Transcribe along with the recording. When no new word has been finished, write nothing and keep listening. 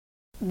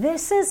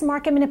This is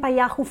Market Minute by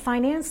Yahoo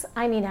Finance.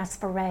 I'm Ines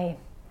Ferre.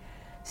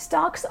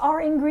 Stocks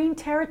are in green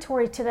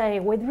territory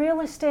today, with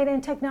real estate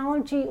and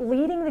technology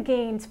leading the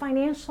gains.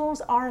 Financials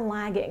are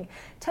lagging.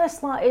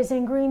 Tesla is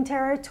in green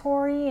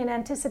territory in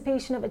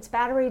anticipation of its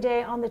battery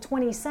day on the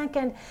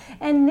 22nd,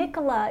 and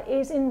Nikola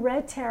is in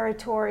red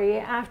territory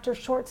after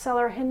short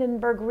seller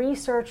Hindenburg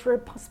Research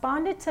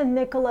responded to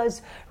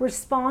Nikola's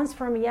response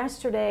from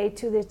yesterday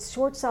to the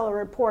short seller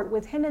report,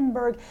 with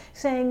Hindenburg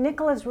saying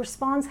Nikola's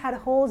response had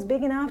holes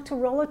big enough to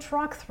roll a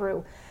truck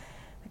through.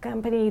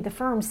 The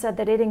firm said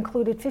that it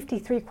included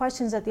 53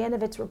 questions at the end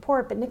of its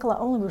report, but Nikola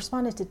only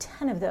responded to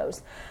 10 of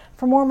those.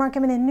 For more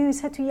Market Minute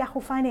news, head to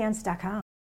yahoofinance.com.